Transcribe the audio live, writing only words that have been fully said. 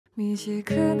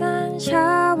미지근한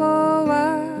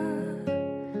샤워와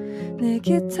내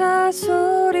기타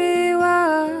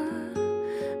소리와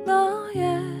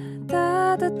너의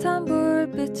따뜻한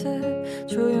불빛에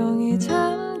조용히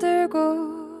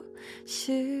잠들고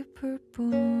싶을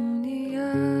뿐이야.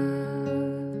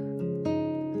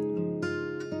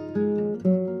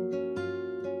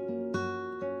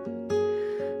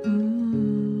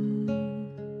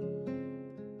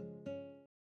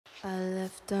 I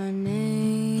left our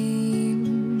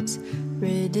names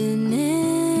written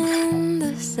in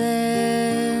the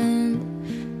sand.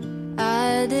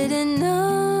 I didn't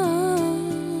know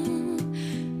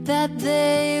that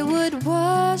they would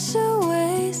wash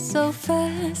away so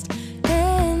fast,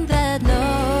 and that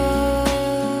note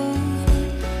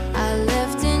I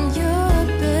left in your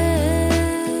bed.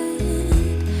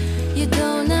 You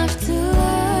don't have to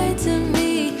lie to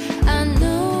me, I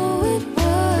know it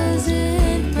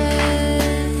wasn't red.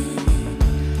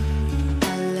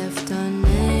 I left our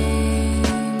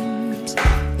names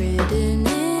written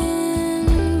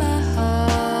in my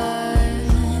heart.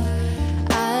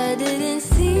 I didn't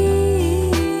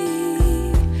see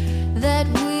that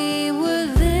we were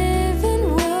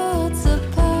living worlds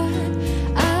apart.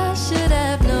 I should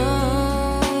have known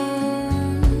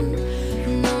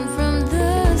from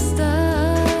the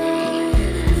start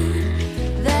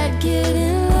that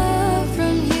getting love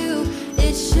from you,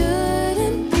 it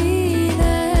shouldn't be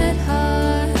that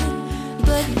hard.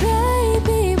 But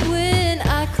baby, when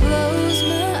I close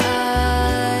my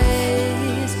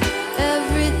eyes,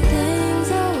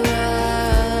 everything's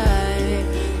alright.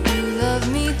 You love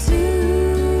me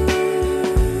too,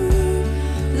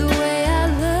 the way I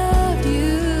loved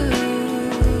you.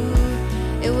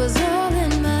 It was all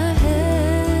in my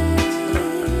head,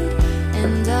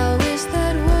 and I wish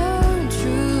that weren't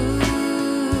true.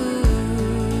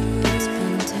 It's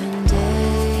been 10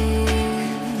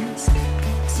 days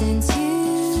since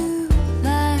you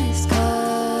last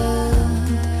called.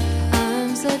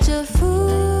 I'm such a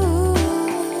fool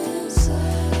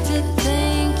to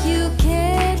think you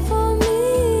cared for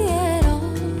me at all.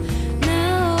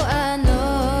 Now I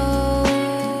know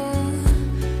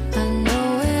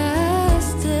where I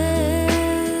stand.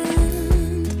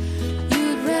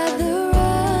 You'd rather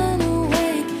run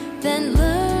away than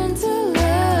learn to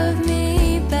love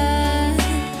me back.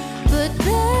 But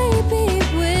baby,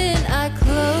 when I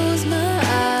close my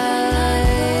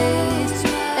eyes,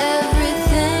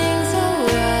 everything's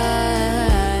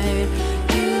alright.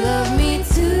 You love me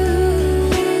too,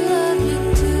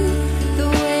 the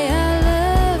way I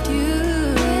loved you.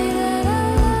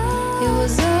 It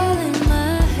was all in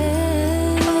my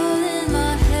head,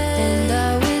 and I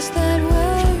wish that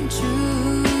weren't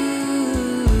true.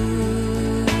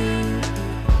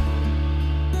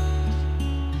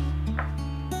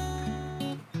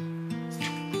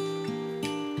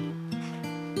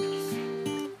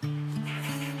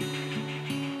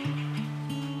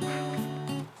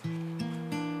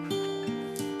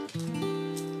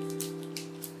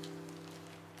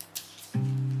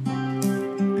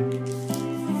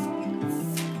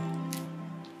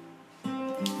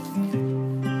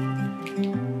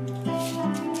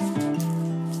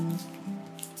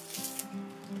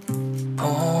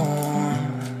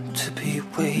 Born to be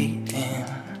waiting.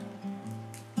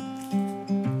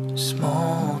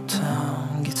 Small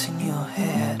town gets in your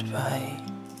head, right?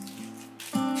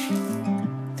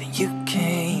 Then you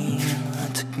came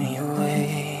and took me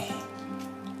away.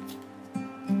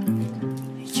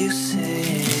 You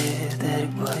said that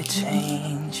it would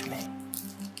change me,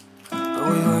 but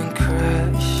we went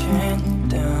crashing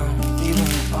down. We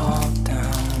went all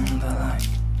down the line.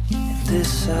 In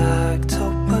this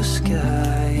October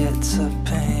sky, it's a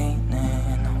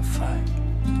painting on fire,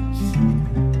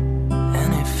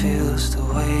 and it feels the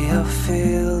way I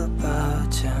feel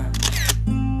about you,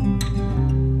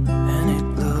 and it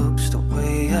looks the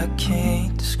way I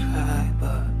can't describe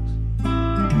us.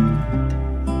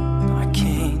 I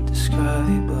can't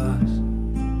describe us.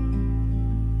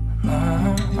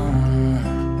 No.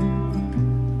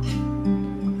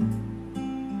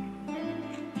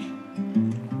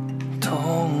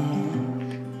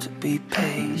 Told to be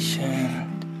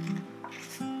patient.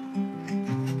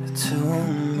 Too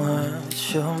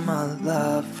much of my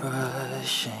life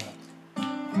rushing,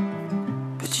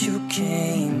 but you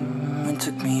came and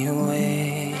took me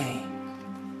away.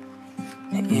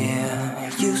 Yeah,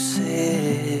 you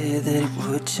said that it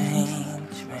would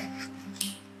change me,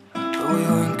 but we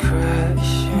went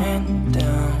crashing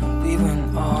down. We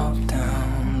went all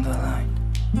down the line.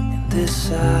 In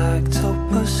this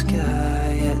October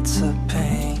sky, it's a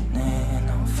painting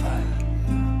on fire,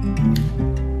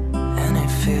 and it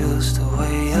feels the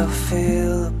way I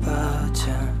feel about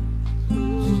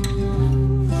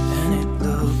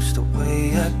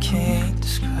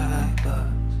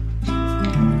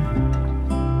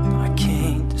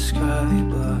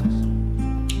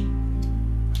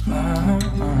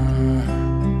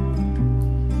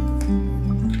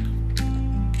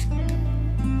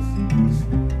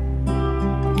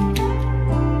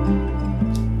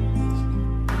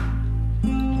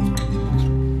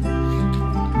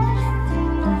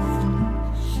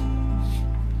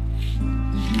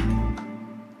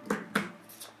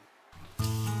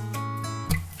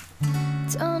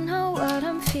Don't know what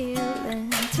I'm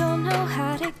feeling, don't know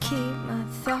how to keep my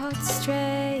thoughts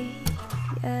straight.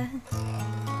 Yeah.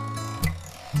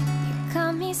 You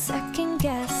got me second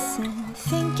guessing,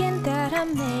 thinking that I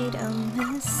made a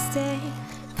mistake.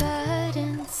 But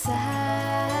inside,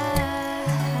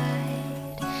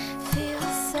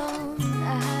 feels so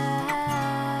nice.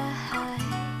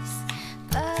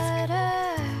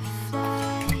 Butterflies.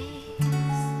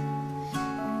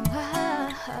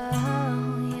 Wow,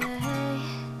 yeah.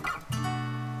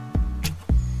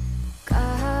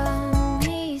 Got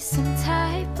me some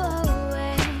type of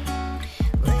way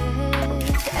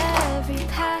with every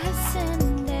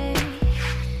passing day.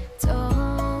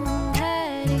 Don't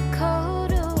let it go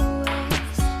to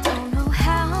waste. Don't know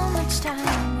how much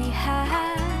time we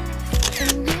have,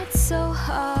 and it's so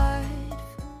hard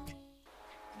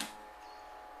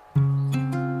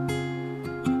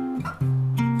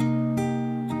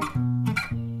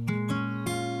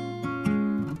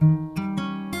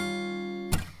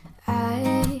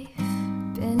I've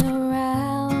been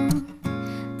around,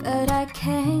 but I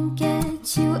can't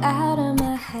get you out of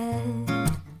my head.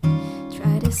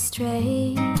 Try to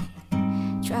stray,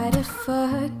 try to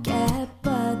forget,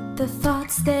 but the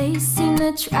thoughts, they seem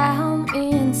to drown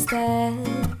me instead.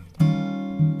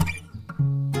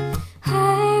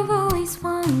 I've always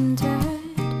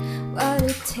wondered what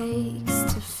it takes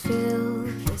to fill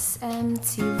this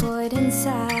empty void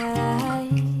inside.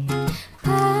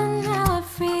 But now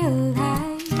I've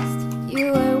realized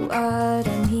you were what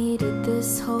I needed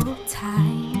this whole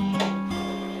time.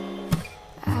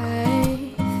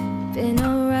 I've been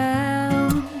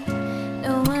around,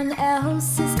 no one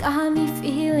else has got me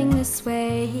feeling this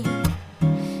way.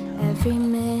 Every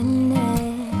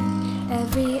minute,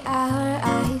 every hour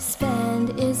I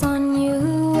spend is on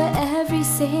you every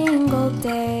single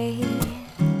day.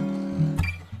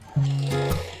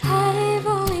 I've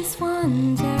always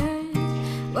wondered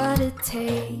what it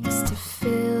takes to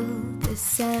fill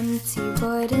this empty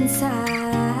void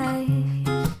inside.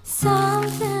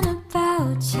 Something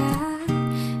about you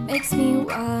makes me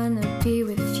wanna be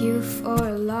with you for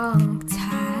a long time.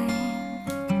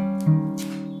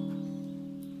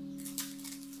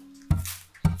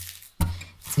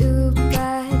 Do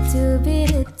ba do be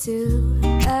do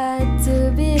do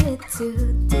be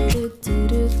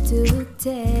do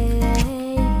day.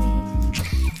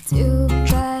 Do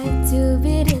ba do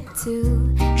be do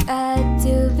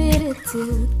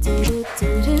be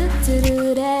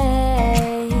do day.